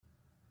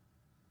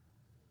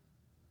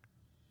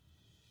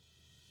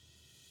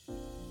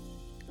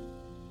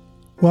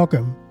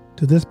Welcome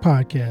to this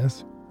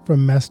podcast,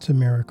 From Mess to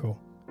Miracle.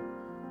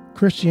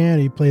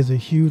 Christianity plays a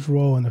huge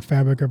role in the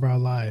fabric of our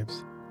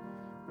lives.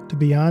 To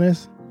be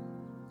honest,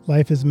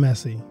 life is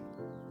messy.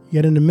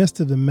 Yet in the midst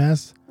of the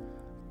mess,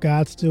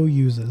 God still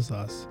uses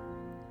us.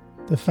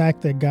 The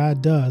fact that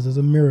God does is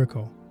a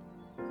miracle.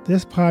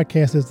 This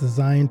podcast is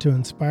designed to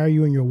inspire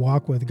you in your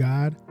walk with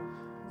God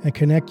and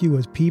connect you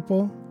with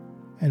people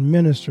and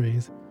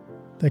ministries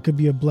that could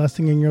be a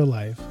blessing in your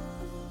life.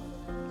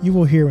 You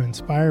will hear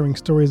inspiring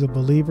stories of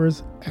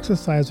believers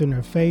exercising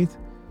their faith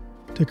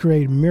to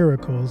create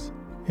miracles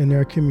in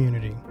their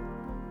community.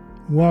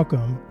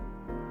 Welcome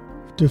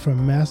to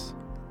From Mess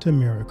to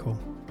Miracle.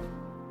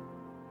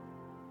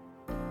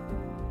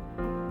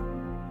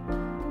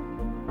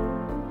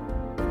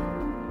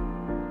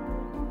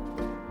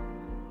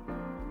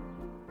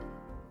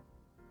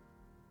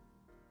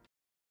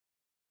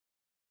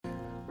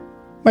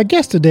 My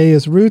guest today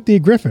is Ruth D.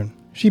 Griffin.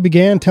 She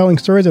began telling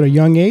stories at a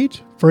young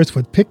age, first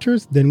with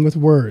pictures, then with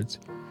words.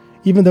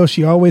 Even though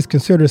she always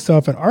considered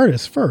herself an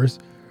artist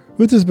first,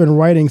 Ruth has been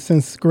writing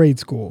since grade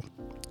school.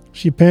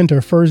 She penned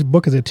her first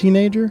book as a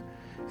teenager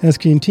and has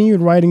continued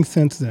writing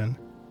since then.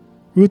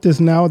 Ruth is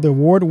now the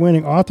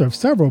award-winning author of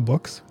several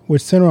books,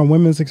 which center on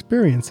women's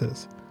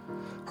experiences.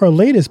 Her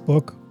latest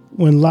book,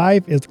 When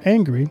Life is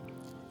Angry,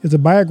 is a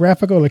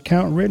biographical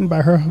account written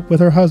by her with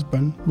her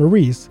husband,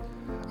 Maurice,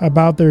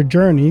 about their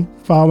journey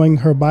following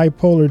her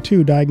bipolar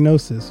II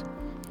diagnosis.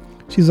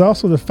 She's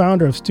also the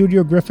founder of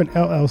Studio Griffin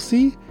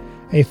LLC,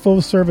 a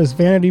full-service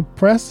vanity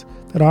press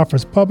that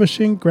offers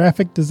publishing,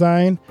 graphic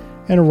design,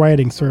 and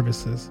writing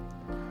services,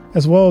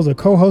 as well as a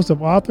co-host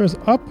of Authors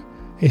Up,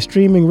 a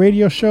streaming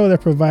radio show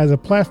that provides a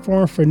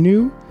platform for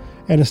new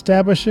and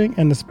establishing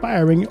and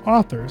aspiring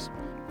authors.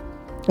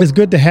 It's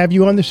good to have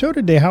you on the show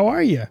today. How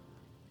are you?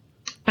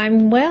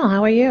 I'm well.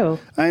 How are you?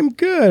 I'm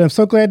good. I'm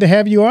so glad to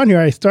have you on here.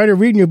 I started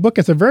reading your book.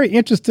 It's a very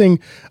interesting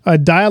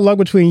dialogue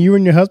between you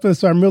and your husband,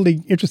 so I'm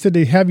really interested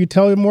to have you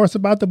tell more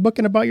about the book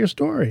and about your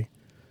story.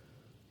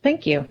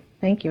 Thank you.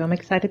 Thank you. I'm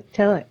excited to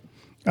tell it.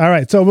 All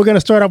right. So we're going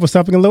to start off with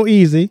something a little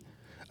easy.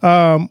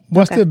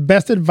 What's the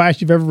best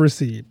advice you've ever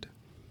received?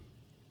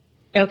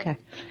 Okay.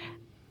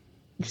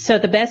 So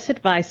the best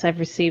advice I've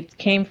received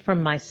came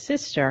from my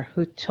sister,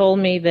 who told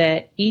me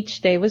that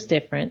each day was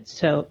different.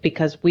 So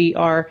because we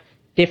are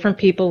different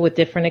people with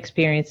different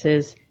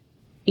experiences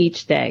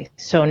each day.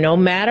 So no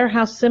matter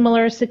how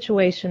similar a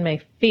situation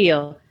may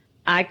feel,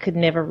 I could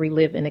never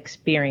relive an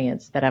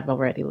experience that I've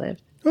already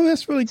lived. Oh,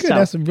 that's really good.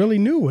 That's a really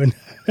new one.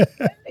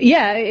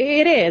 Yeah,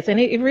 it is.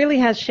 And it really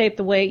has shaped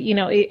the way,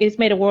 it's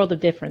made a world of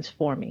difference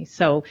for me.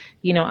 So,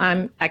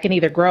 I can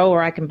either grow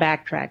or I can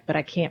backtrack, but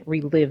I can't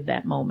relive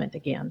that moment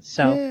again.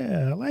 So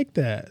yeah, I like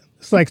that.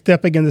 It's like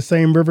stepping in the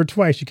same river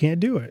twice. You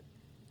can't do it.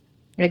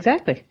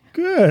 Exactly.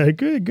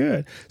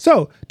 Good.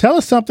 So tell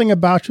us something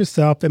about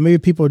yourself that maybe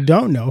people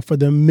don't know for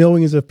the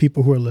millions of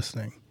people who are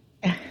listening.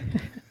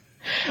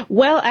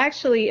 Well,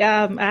 actually,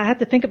 I had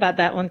to think about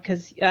that one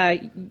because,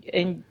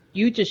 and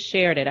you just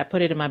shared it. I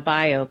put it in my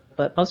bio,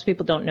 but most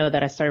people don't know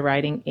that I started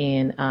writing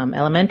in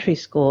elementary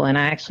school, and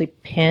I actually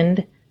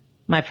penned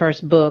my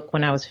first book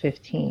when I was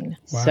 15.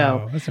 Wow,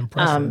 so that's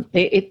impressive.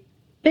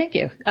 Thank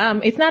you.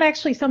 It's not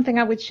actually something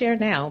I would share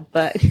now,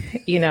 but,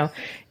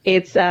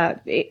 it's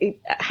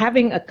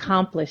having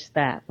accomplished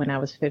that when I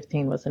was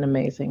 15 was an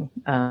amazing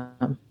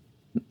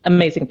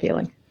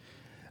feeling.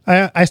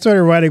 I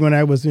started writing when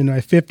I was in my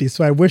 50s,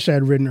 so I wish I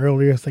had written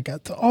earlier. It's like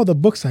all the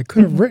books I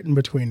could have written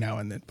between now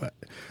and then. But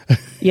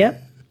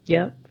Yep.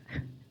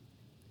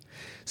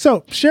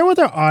 So share with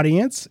our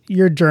audience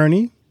your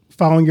journey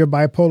following your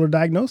bipolar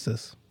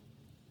diagnosis.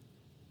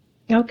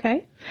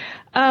 Okay.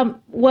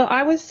 Well,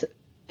 I was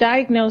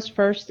diagnosed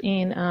first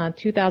in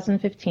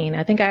 2015.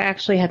 I think I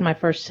actually had my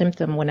first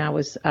symptom when I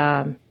was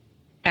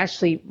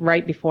actually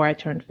right before I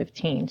turned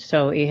 15.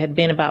 So it had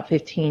been about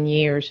 15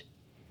 years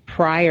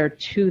prior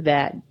to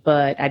that,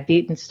 but I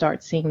didn't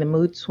start seeing the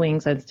mood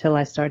swings until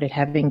I started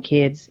having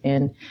kids,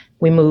 and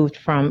we moved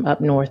from up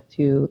north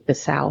to the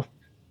south.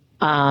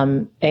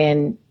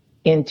 And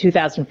in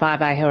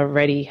 2005, I had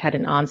already had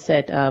an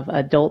onset of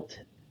adult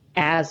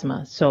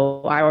asthma,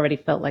 so I already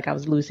felt like I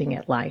was losing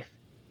at life.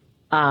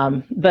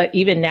 But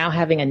even now,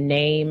 having a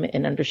name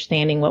and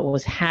understanding what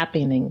was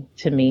happening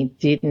to me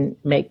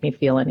didn't make me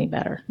feel any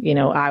better.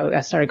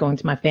 I started going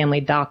to my family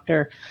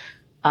doctor.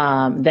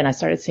 Then I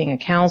started seeing a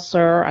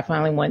counselor. I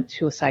finally went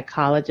to a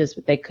psychologist,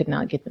 but they could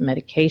not get the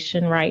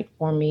medication right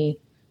for me.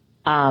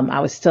 I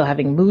was still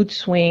having mood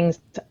swings.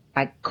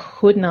 I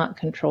could not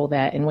control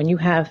that. And when you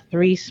have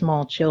 3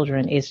 small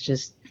children,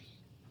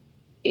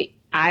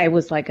 I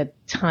was like a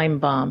time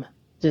bomb,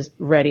 just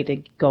ready to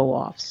go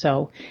off.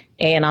 So,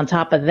 and on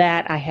top of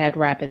that, I had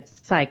rapid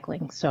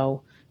cycling.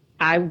 So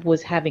I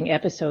was having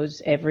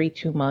episodes every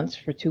 2 months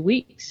for 2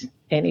 weeks.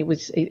 And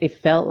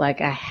it felt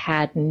like I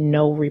had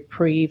no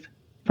reprieve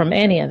from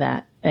any of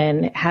that.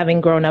 And having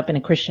grown up in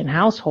a Christian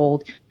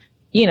household,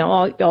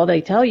 all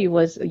they tell you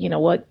was,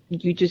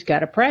 you just got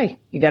to pray.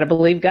 You got to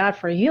believe God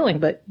for healing.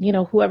 But,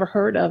 whoever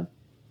heard of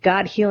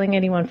God healing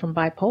anyone from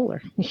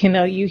bipolar?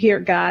 You hear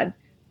God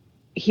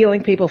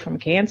healing people from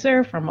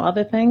cancer, from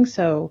other things.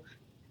 So,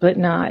 but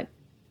not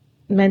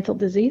mental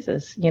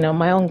diseases. You know,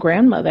 my own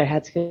grandmother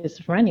had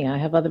schizophrenia. I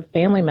have other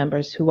family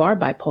members who are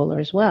bipolar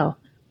as well.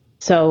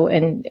 So,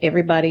 and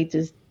everybody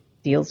just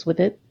deals with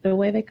it the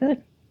way they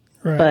could.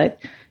 Right. But,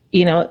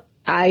 you know,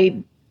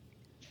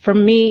 for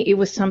me, it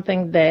was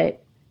something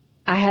that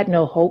I had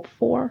no hope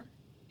for,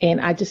 and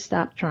I just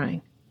stopped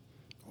trying.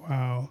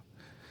 Wow.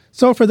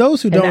 So for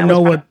those who don't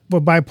know what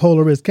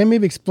bipolar is, can you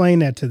maybe explain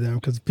that to them?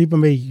 Because people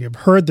may have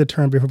heard the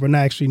term before, but not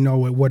actually know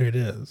what it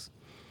is.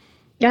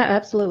 Yeah,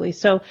 absolutely.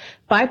 So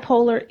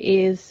bipolar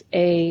is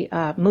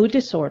a mood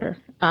disorder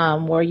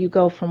where you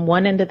go from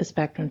one end of the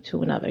spectrum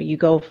to another. You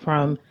go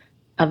from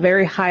a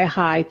very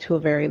high to a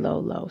very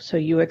low. So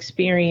you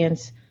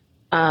experience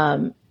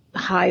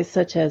highs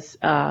such as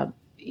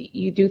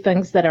you do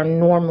things that are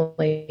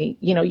normally,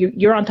 you know,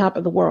 you're on top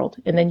of the world,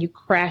 and then you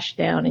crash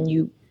down and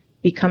you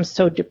become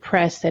so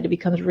depressed that it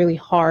becomes really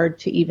hard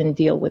to even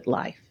deal with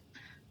life.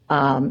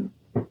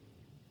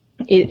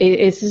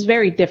 It's just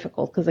very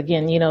difficult because,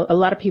 again, you know, a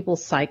lot of people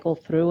cycle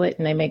through it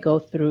and they may go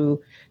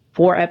through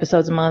 4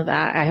 episodes a month.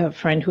 I have a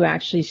friend who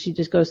actually, she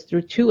just goes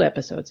through 2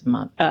 episodes a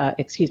month,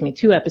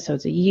 2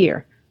 episodes a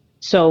year.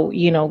 So,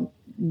 you know,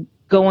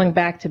 going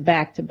back to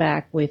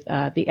back with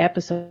the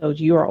episodes,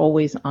 you are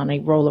always on a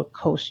roller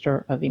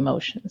coaster of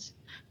emotions.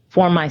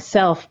 For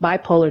myself,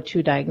 bipolar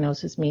 2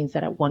 diagnosis means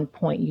that at one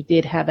point you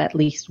did have at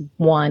least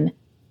one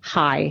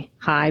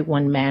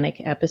one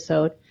manic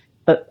episode,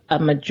 but a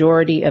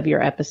majority of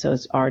your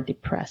episodes are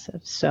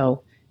depressive.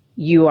 So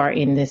you are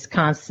in this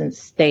constant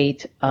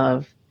state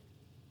of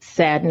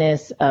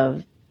sadness,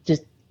 of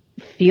just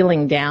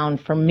feeling down.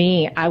 For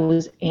me, I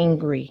was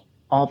angry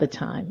all the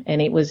time.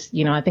 And it was,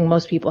 you know, I think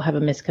most people have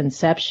a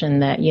misconception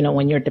that, you know,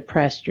 when you're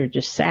depressed, you're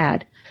just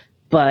sad.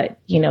 But,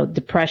 you know,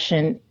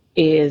 depression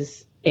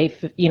is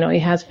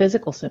it has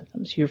physical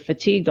symptoms. You're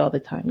fatigued all the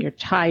time. You're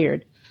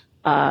tired.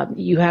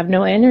 You have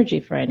no energy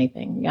for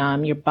anything.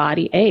 Your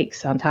body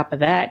aches. On top of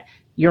that,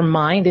 your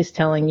mind is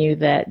telling you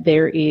that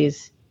there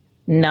is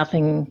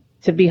nothing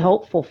to be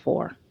hopeful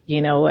for.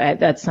 You know,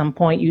 at some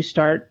point you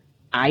start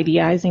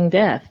idealizing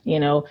death, you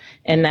know,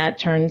 and that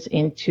turns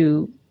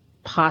into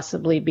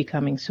possibly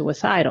becoming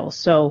suicidal.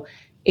 So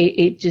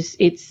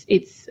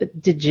it's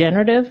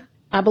degenerative,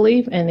 I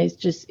believe, and it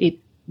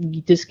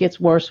just gets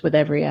worse with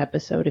every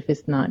episode if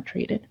it's not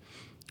treated.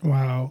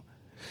 Wow.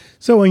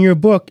 So in your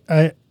book,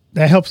 that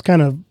helps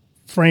kind of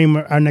frame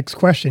our next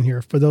question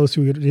here for those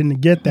who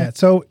didn't get that.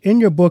 So in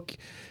your book,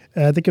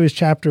 I think it was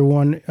chapter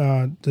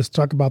 1, just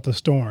talk about the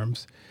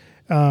storms.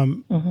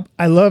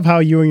 I love how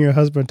you and your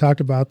husband talked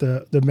about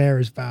the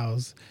marriage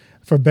vows,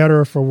 for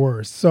better or for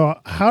worse. So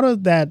how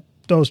did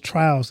those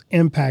trials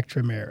impact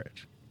your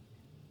marriage?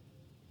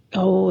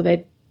 Oh,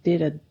 they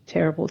did a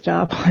terrible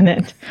job on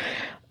it.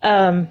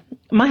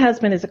 My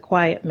husband is a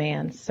quiet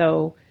man,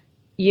 so,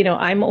 you know,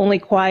 I'm only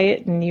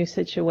quiet in new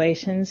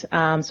situations.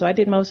 So I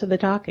did most of the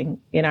talking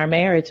in our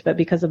marriage, but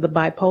because of the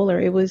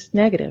bipolar, it was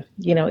negative.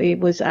 You know,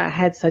 I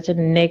had such a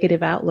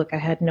negative outlook. I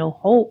had no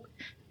hope,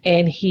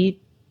 and he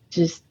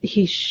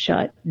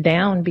shut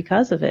down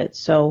because of it.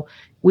 So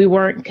we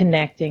weren't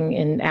connecting.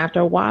 And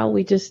after a while,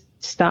 we just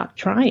stopped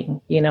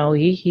trying. You know,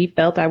 he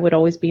felt I would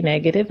always be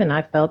negative, and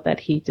I felt that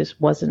he just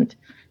wasn't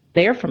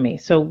there for me.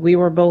 So we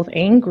were both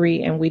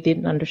angry, and we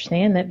didn't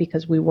understand that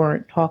because we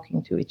weren't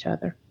talking to each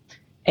other.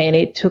 And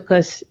it took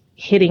us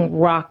hitting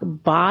rock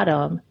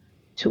bottom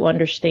to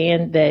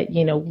understand that,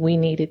 you know, we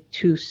needed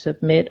to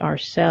submit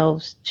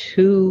ourselves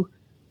to,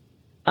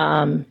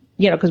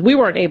 because we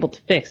weren't able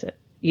to fix it.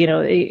 You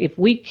know, if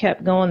we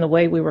kept going the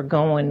way we were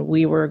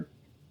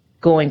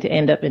going to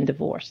end up in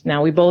divorce.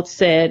 Now, we both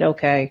said,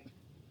 okay,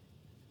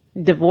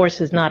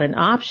 divorce is not an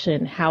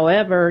option.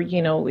 However,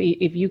 you know,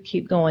 if you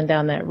keep going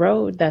down that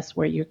road, that's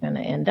where you're going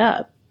to end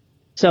up.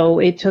 So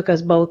it took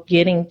us both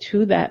getting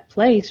to that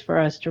place for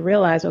us to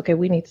realize, okay,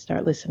 we need to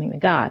start listening to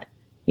God,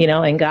 you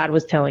know, and God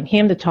was telling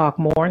him to talk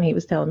more, and he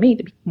was telling me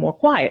to be more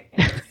quiet.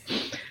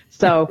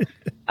 So,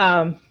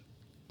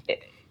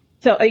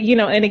 you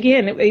know, and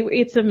again,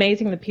 it's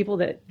amazing the people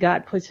that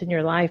God puts in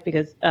your life,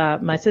 because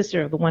my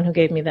sister, the one who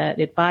gave me that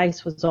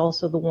advice, was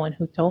also the one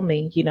who told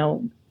me, you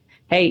know,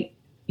 hey,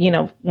 you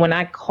know, when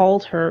I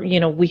called her, you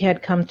know, we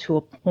had come to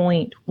a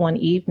point one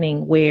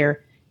evening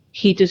where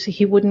he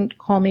wouldn't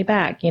call me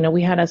back. You know,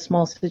 we had a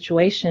small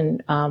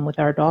situation with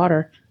our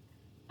daughter,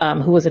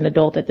 who was an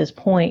adult at this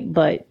point,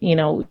 but, you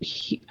know,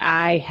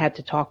 I had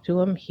to talk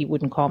to him. He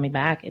wouldn't call me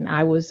back, and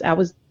I was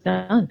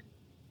done.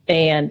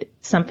 And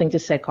something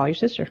just said, call your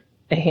sister.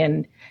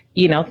 And,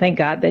 you know, thank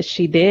God that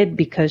she did,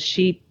 because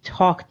she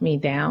talked me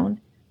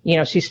down. You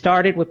know, she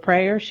started with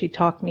prayer. She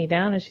talked me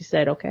down, and she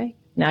said, okay,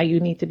 now you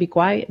need to be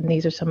quiet, and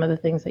these are some of the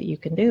things that you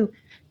can do.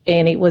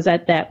 And it was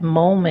at that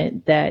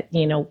moment that,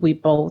 you know, we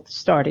both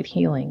started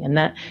healing. And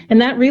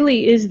that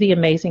really is the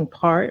amazing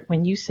part.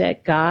 When you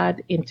set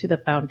God into the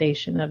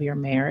foundation of your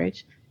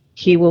marriage,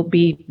 he will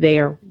be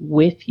there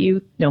with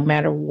you no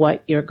matter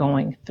what you're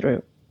going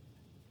through.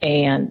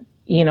 And,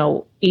 you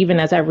know, even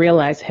as I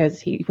realized, as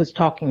he was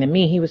talking to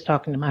me, he was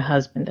talking to my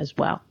husband as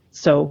well.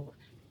 So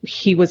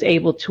he was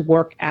able to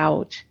work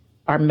out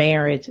our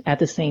marriage at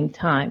the same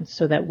time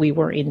so that we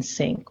were in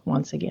sync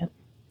once again.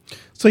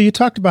 So you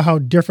talked about how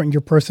different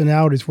your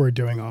personalities were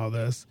doing all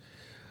this.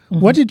 Mm-hmm.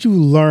 What did you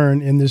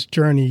learn in this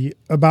journey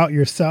about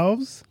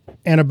yourselves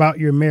and about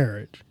your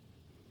marriage?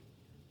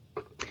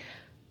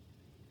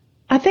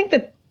 I think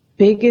the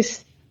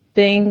biggest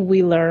thing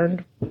we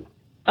learned,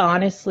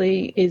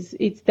 honestly, is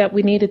it's that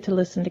we needed to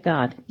listen to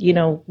God. You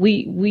know,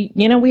 we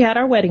had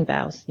our wedding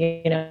vows.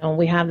 You know,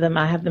 we have them.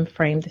 I have them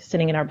framed,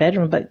 sitting in our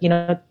bedroom. But you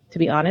know, to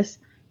be honest,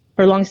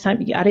 for a long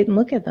time, I didn't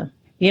look at them.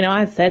 You know,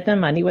 I said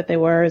them. I knew what they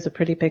were as a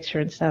pretty picture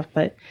and stuff.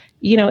 But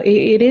you know,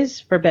 it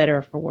is for better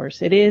or for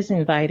worse. It is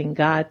inviting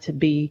God to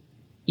be,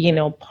 you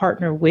know,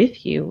 partner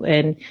with you,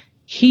 and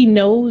He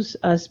knows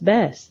us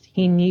best.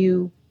 He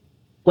knew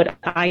what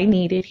I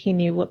needed. He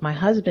knew what my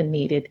husband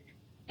needed,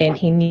 and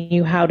He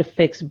knew how to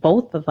fix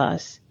both of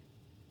us.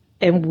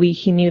 And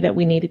He knew that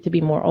we needed to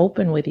be more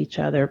open with each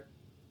other.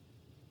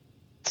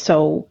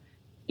 So,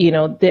 you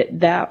know,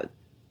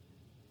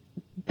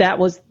 that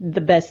was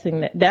the best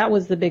thing that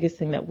was the biggest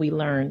thing that we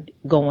learned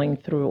going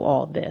through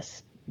all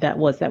this. That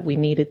was that we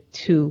needed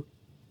to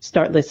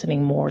start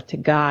listening more to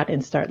God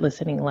and start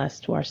listening less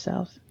to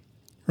ourselves.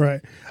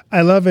 Right.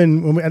 I love,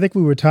 I think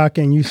we were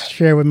talking, you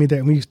shared with me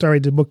that when you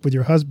started the book with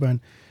your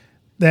husband,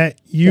 that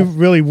you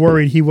really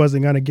worried he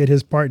wasn't going to get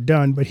his part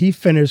done, but he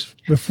finished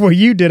before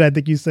you did, I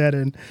think you said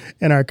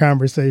in our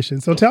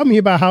conversation. So tell me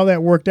about how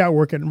that worked out,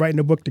 writing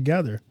the book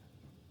together.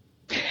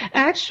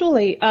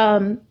 Actually,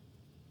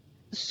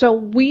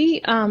 so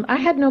I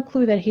had no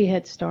clue that he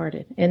had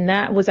started, and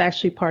that was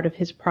actually part of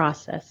his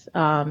process.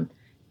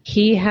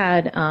 He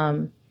had,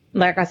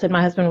 like I said,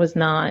 my husband was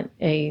not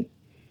a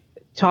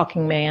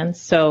talking man,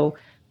 so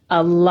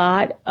a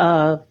lot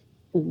of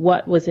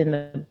what was in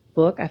the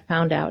book I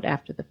found out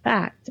after the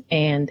fact,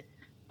 and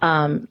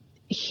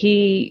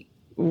he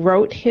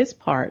wrote his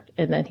part,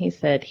 and then he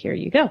said, "Here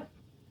you go,"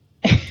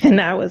 and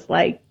I was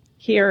like,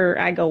 "Here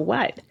I go,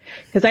 what?"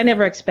 Because I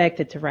never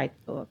expected to write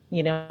the book,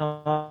 you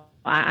know.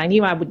 I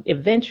knew I would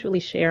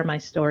eventually share my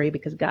story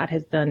because God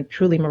has done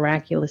truly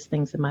miraculous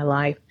things in my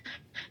life,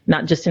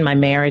 not just in my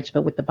marriage,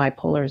 but with the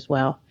bipolar as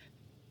well.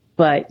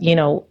 But, you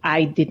know,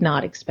 I did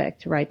not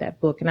expect to write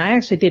that book. And I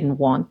actually didn't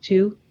want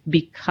to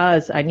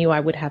because I knew I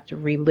would have to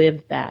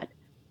relive that.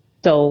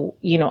 So,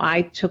 you know,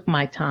 I took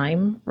my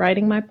time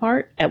writing my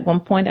part. At one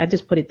point, I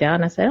just put it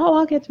down. I said, "Oh,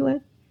 I'll get to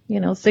it." You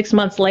know, 6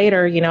 months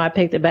later, you know, I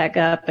picked it back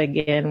up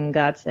again. And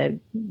God said,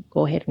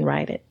 "Go ahead and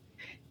write it."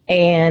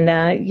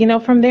 And, you know,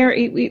 from there,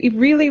 it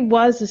really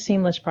was a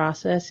seamless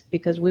process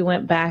because we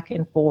went back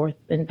and forth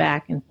and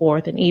back and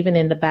forth. And even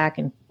in the back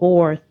and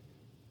forth,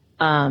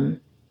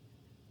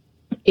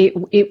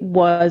 it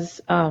was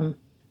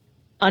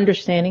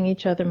understanding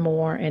each other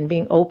more and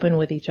being open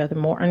with each other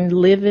more and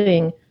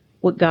living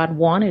what God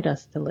wanted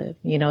us to live.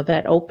 You know,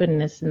 that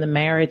openness in the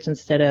marriage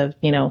instead of,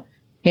 you know,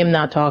 him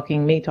not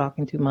talking, me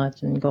talking too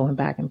much and going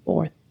back and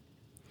forth.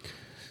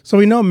 So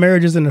we know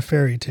marriage isn't a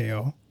fairy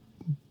tale.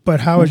 But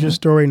how is your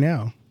story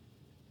now?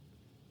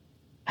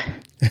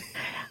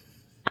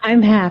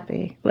 I'm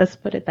happy. Let's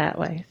put it that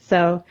way.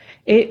 So,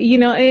 you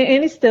know,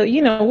 and it's still,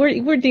 you know,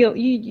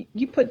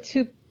 you put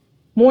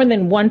more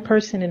than one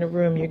person in a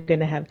room, you're going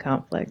to have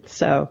conflict.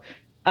 So,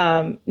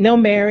 no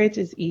marriage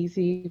is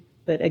easy.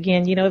 But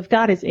again, you know, if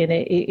God is in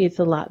it, it's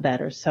a lot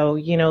better. So,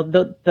 you know,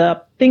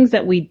 the things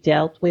that we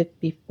dealt with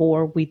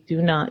before, we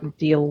do not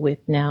deal with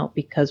now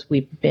because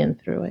we've been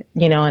through it.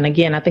 You know, and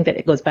again, I think that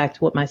it goes back to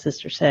what my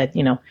sister said,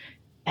 you know,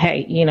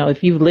 hey, you know,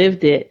 if you've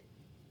lived it,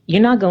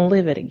 you're not going to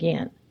live it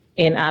again.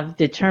 And I've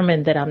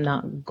determined that I'm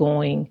not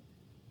going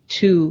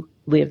to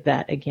live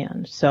that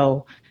again.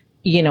 So,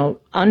 you know,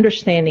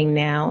 understanding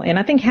now, and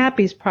I think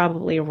happy is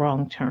probably a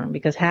wrong term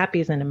because happy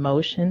is an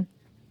emotion,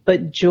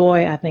 but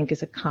joy, I think,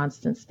 is a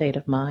constant state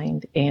of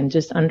mind. And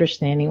just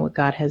understanding what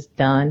God has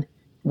done,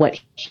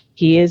 what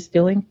He is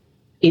doing,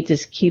 it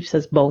just keeps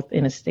us both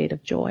in a state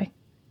of joy.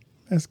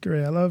 That's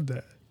great. I love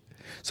that.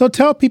 So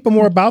tell people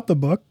more about the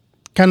book.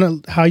 Kind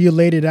of how you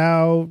laid it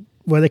out,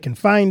 where they can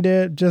find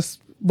it, just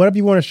whatever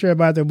you want to share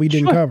about that we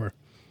didn't cover.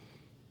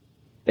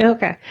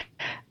 Okay.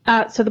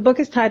 So the book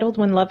is titled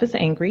When Love is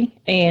Angry,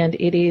 and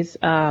it is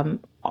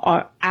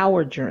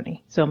our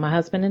journey. So my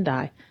husband and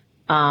I,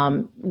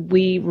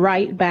 we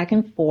write back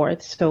and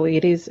forth. So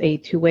it is a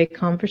two-way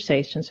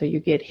conversation. So you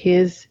get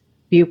his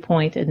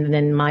viewpoint and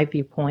then my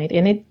viewpoint.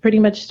 And it pretty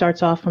much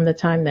starts off from the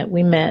time that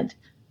we met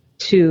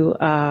to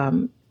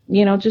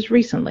you know, just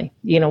recently,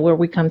 you know, where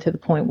we come to the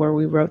point where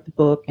we wrote the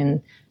book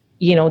and,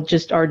 you know,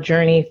 just our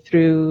journey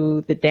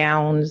through the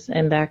downs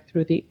and back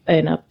through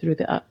up through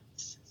the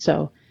ups.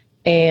 So,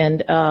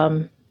 and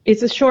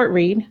it's a short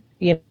read,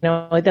 you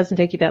know, it doesn't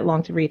take you that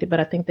long to read it, but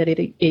I think that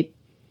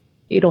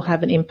it'll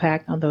have an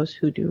impact on those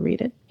who do read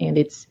it. And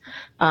it's,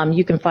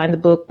 you can find the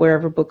book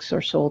wherever books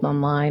are sold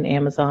online,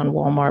 Amazon,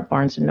 Walmart,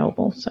 Barnes and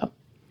Noble. So.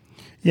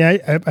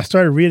 Yeah, I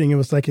started reading. It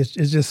was like it's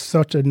just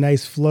such a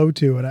nice flow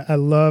to it. I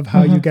love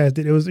how you guys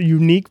did. It was a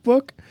unique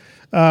book.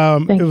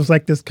 It was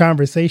like this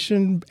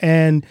conversation,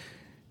 and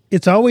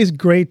it's always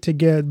great to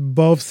get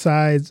both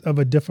sides of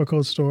a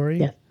difficult story.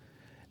 Yes.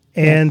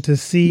 And to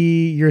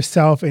see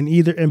yourself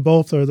in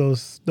both of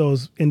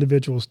those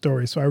individual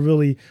stories. So I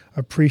really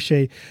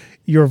appreciate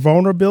your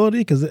vulnerability,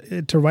 because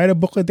to write a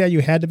book like that,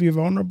 you had to be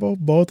vulnerable,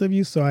 both of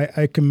you. So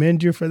I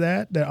commend you for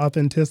that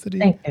authenticity.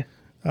 Thank you.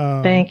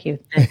 Thank you.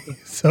 Thank you.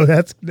 So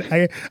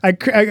I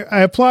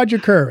applaud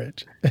your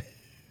courage.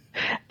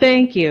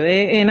 Thank you.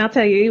 And I'll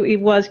tell you,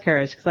 it was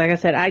courage. Because like I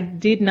said, I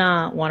did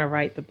not want to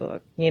write the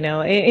book, and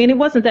it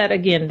wasn't that,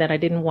 again, that I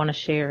didn't want to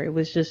share. It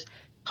was just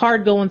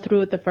hard going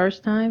through it the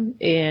first time,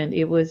 and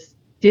it was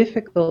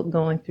difficult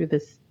going through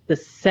this the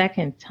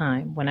second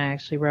time when I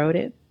actually wrote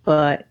it.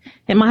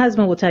 And my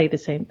husband will tell you the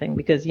same thing,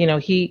 because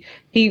he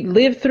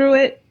lived through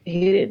it.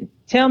 He didn't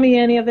tell me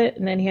any of it,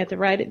 and then he had to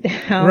write it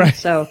down. Right.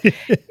 So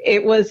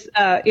it was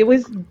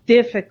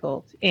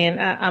difficult, and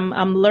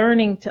I'm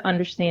learning to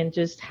understand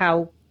just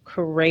how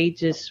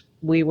courageous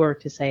we were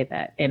to say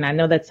that. And I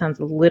know that sounds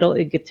a little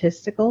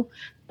egotistical,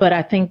 but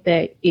I think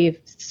that if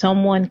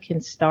someone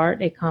can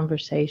start a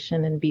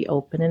conversation and be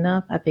open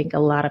enough, I think a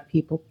lot of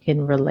people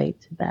can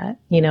relate to that.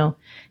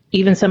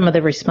 Even some of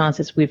the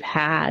responses we've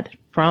had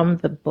from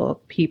the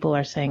book, people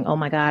are saying, oh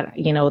my God,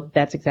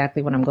 that's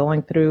exactly what I'm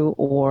going through,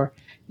 or,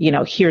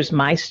 here's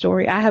my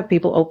story. I have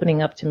people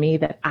opening up to me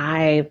that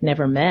I've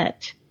never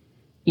met,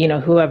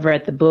 who have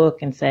read the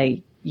book and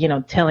say,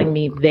 telling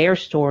me their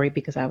story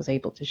because I was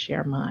able to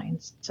share mine.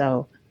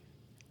 So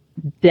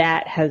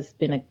that has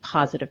been a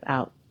positive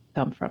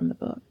outcome from the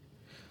book.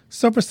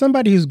 So for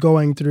somebody who's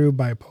going through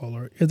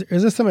bipolar,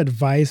 is there some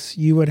advice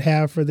you would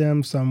have for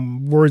them,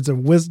 some words of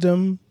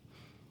wisdom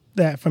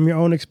that from your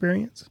own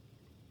experience?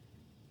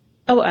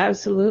 Oh,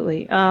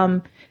 absolutely.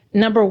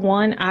 Number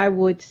one, I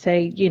would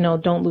say,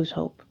 don't lose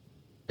hope.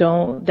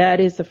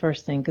 That is the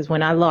first thing, because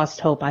when I lost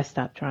hope, I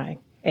stopped trying.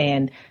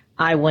 And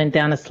I went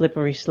down a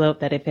slippery slope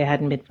that if it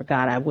hadn't been for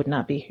God, I would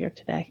not be here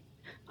today.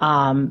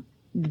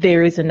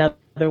 There is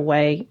another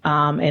way,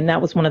 and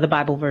that was one of the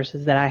Bible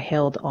verses that I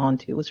held on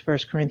to. It was 1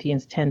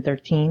 Corinthians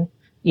 10:13.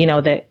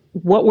 That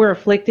what we're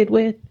afflicted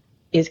with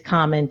is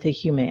common to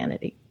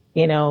humanity,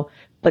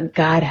 but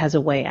God has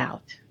a way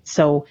out.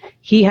 So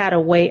he had a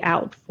way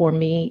out for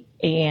me,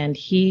 and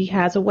he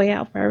has a way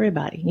out for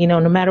everybody,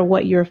 no matter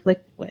what you're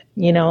afflicted with,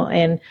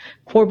 and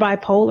for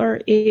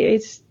bipolar,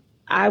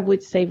 I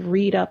would say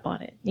read up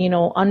on it,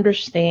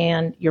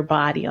 understand your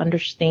body,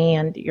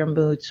 understand your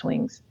mood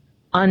swings,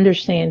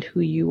 understand who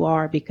you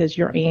are, because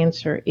your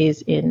answer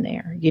is in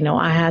there.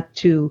 I had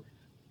to,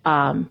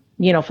 for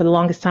the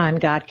longest time,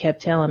 God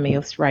kept telling me,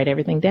 let's write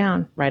everything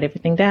down,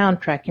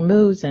 track your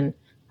moods. And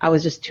I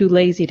was just too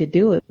lazy to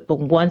do it. But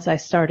once I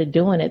started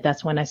doing it,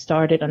 that's when I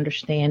started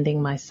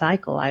understanding my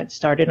cycle. I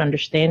started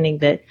understanding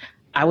that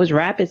I was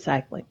rapid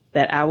cycling,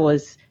 that I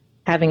was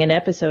having an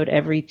episode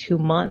every 2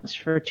 months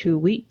for 2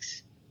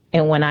 weeks.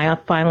 And when I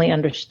finally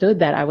understood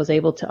that, I was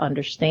able to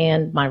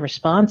understand my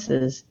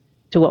responses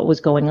to what was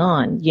going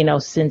on.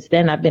 Since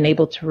then, I've been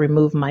able to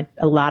remove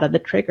a lot of the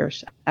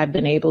triggers. I've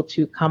been able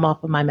to come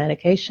off of my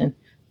medication.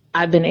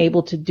 I've been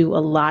able to do a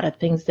lot of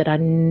things that I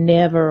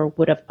never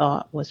would have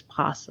thought was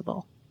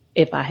possible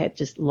if I had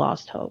just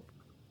lost hope.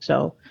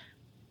 So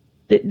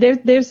there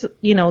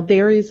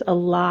is a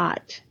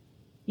lot,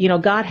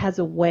 God has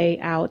a way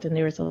out, and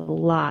there's a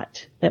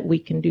lot that we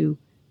can do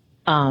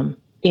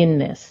in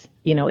this.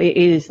 It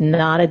is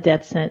not a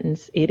death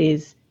sentence. It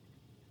is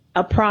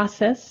a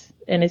process,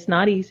 and it's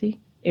not easy.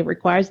 It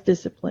requires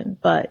discipline,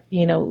 but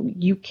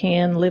you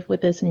can live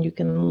with this, and you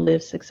can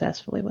live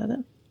successfully with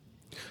it.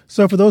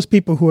 So for those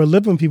people who are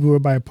living with people who are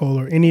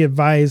bipolar, any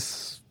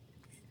advice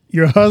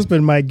your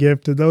husband might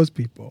give to those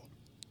people?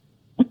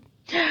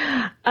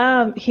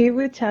 He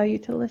would tell you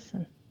to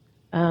listen.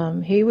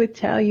 He would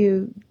tell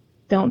you,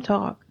 don't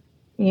talk,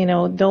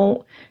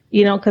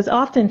 because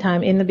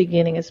oftentimes in the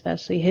beginning,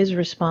 especially, his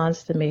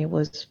response to me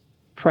was,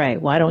 pray.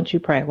 Why don't you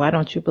pray? Why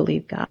don't you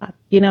believe God?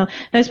 And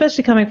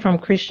especially coming from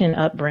Christian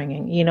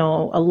upbringing,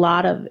 a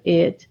lot of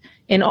it,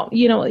 and,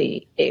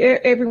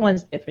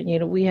 everyone's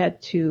different. We had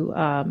two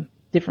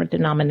different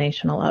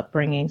denominational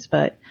upbringings,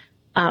 but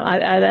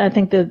I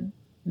think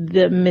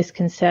the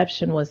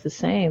misconception was the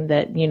same,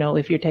 that,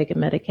 if you're taking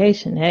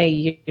medication, hey,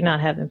 you're not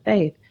having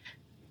faith.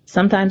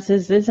 Sometimes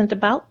this isn't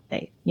about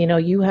faith.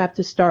 You have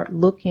to start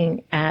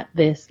looking at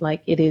this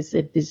like it is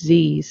a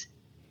disease,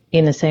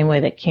 in the same way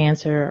that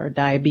cancer or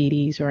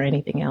diabetes or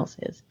anything else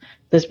is.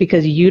 Just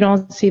because you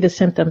don't see the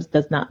symptoms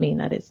does not mean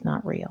that it's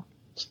not real.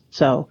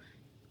 So,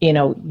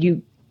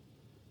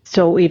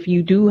 so if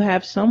you do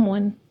have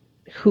someone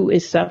who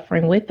is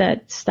suffering with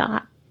that,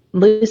 stop,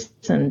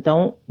 listen.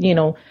 Don't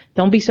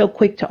be so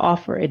quick to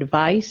offer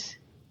advice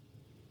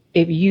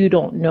if you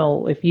don't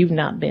know, if you've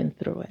not been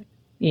through it.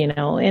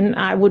 And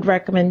I would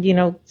recommend,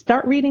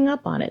 start reading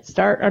up on it,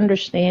 start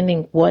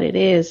understanding what it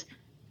is,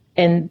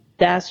 and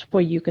that's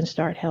where you can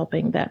start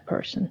helping that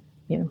person.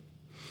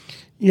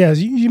 Yes,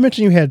 you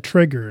mentioned you had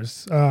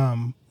triggers.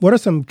 What are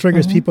some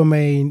triggers people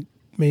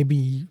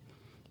maybe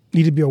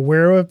need to be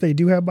aware of if they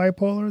do have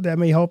bipolar that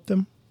may help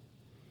them?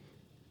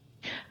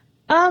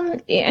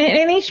 And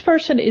each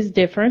person is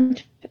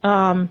different.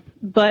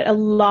 but a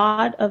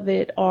lot of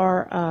it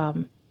are,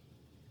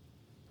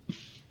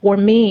 for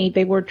me,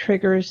 they were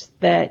triggers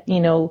that,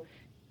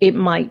 it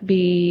might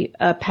be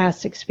a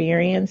past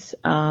experience.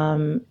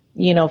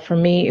 For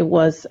me, it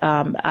was,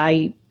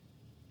 my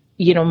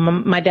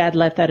dad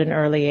left at an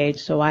early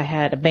age, so I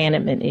had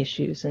abandonment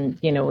issues, and,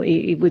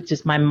 it would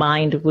just, my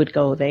mind would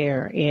go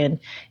there. And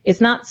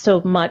it's not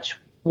so much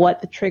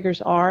what the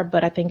triggers are,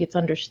 but I think it's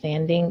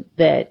understanding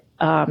that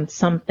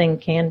something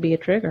can be a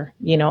trigger.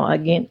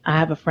 Again, I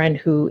have a friend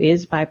who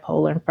is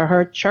bipolar, and for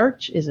her,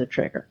 church is a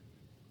trigger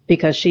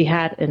because she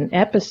had an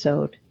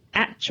episode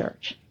at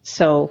church.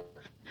 So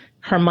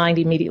her mind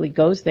immediately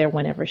goes there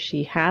whenever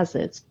she has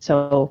it.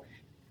 So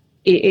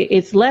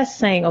it's less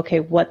saying,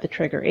 okay, what the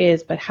trigger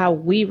is, but how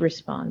we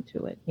respond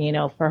to it.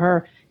 For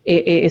her,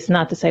 it's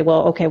not to say,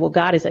 well, okay, well,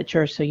 God is at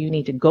church, so you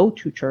need to go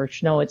to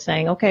church. No, it's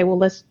saying, okay, well,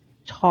 let's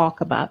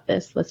talk about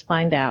this. Let's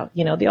find out.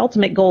 The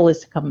ultimate goal is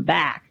to come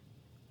back.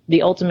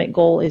 The ultimate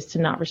goal is to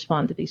not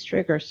respond to these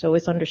triggers. So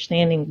it's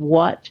understanding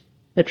what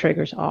the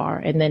triggers are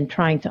and then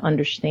trying to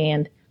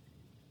understand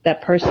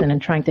that person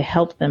and trying to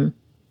help them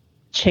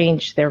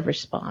change their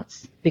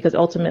response. Because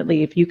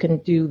ultimately, if you can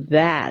do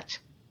that,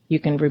 you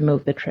can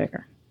remove the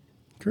trigger.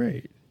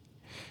 Great.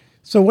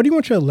 So what do you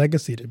want your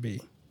legacy to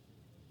be?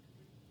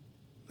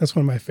 That's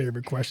one of my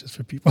favorite questions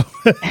for people.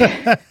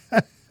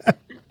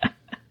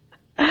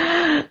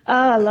 Oh,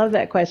 I love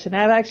that question.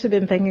 I've actually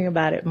been thinking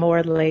about it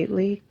more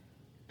lately,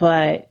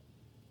 but,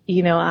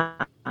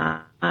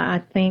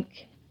 I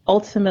think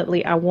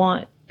ultimately I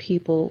want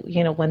people,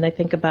 when they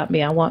think about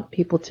me, I want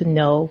people to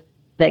know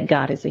that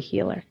God is a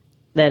healer,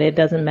 that it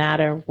doesn't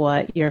matter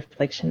what your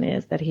affliction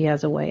is, that he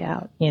has a way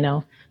out.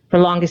 For the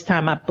longest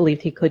time, I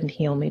believed he couldn't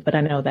heal me, but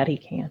I know that he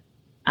can.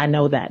 I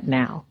know that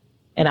now.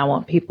 And I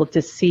want people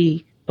to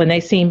see, when they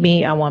see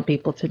me, I want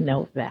people to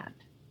know that.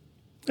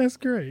 That's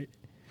great.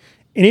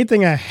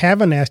 Anything I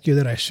haven't asked you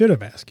that I should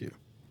have asked you?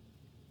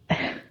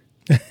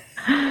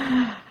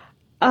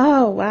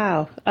 Oh,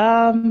 wow.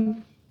 No,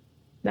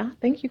 I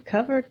think you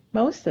covered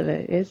most of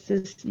it. It's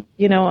just,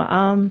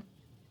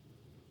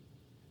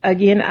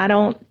 again,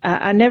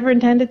 I never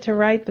intended to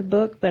write the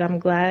book, but I'm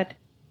glad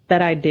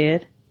that I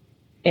did.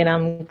 And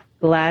I'm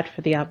glad for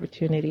the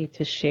opportunity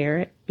to share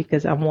it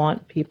because I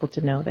want people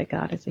to know that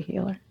God is a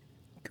healer.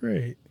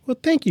 Great. Well,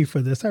 thank you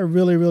for this. I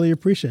really, really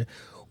appreciate it.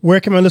 Where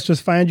can my listeners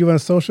find you on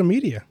social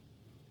media?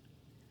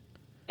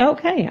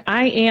 Okay.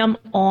 I am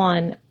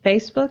on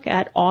Facebook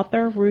at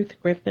author Ruth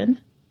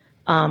Griffin,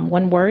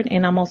 one word.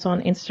 And I'm also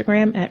on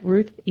Instagram at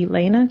Ruth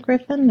Elena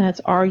Griffin. That's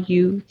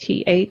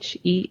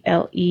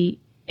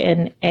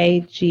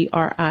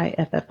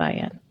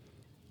RUTHELENAGRIFFIN.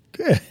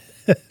 Good.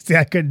 See,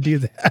 I couldn't do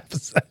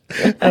that.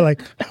 I'm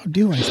like, how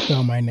do I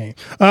spell my name?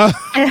 I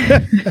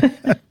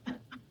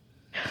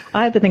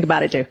have to think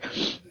about it too.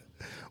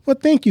 Well,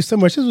 thank you so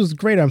much. This was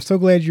great. I'm so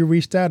glad you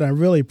reached out. I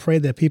really pray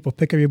that people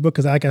pick up your book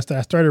because like I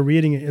started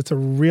reading it. It's a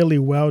really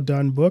well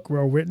done book,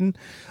 well written.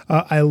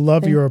 I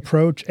love your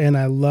approach and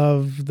I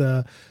love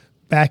the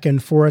back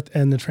and forth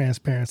and the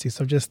transparency.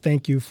 So just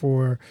thank you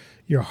for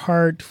your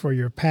heart, for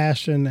your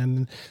passion,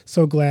 and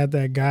so glad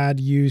that God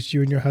used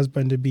you and your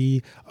husband to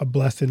be a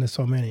blessing to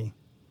so many.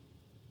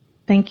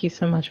 Thank you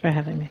so much for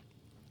having me.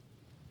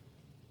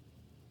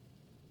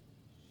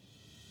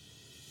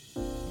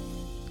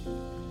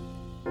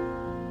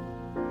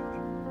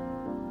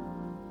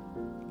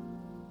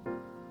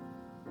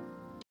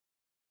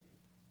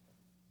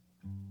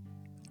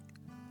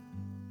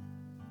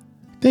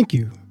 Thank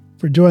you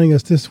for joining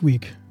us this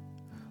week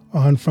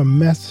on From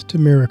Mess to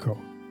Miracle.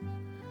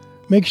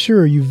 Make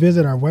sure you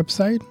visit our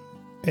website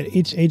at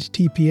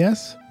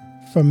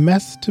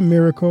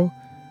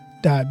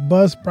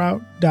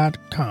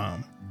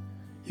https://frommesstomiracle.buzzsprout.com.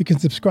 You can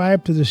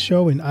subscribe to the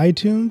show in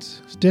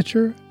iTunes,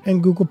 Stitcher,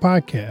 and Google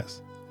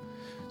Podcasts,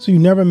 so you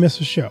never miss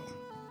a show.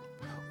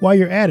 While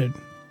you're at it,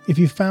 if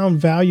you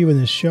found value in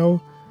this show,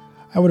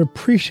 I would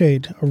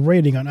appreciate a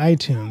rating on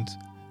iTunes.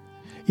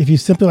 If you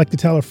simply like to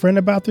tell a friend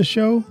about the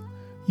show,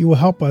 you will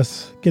help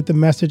us get the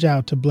message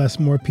out to bless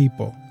more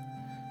people.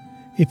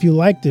 If you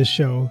like this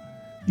show,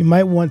 you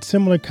might want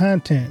similar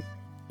content.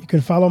 You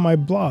can follow my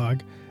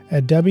blog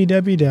at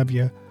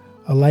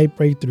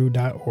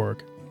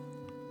www.alightbreakthrough.org.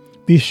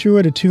 Be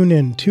sure to tune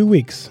in 2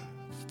 weeks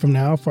from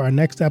now for our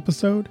next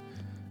episode.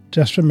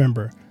 Just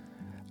remember,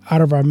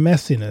 out of our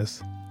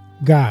messiness,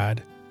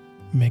 God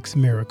makes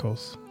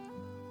miracles.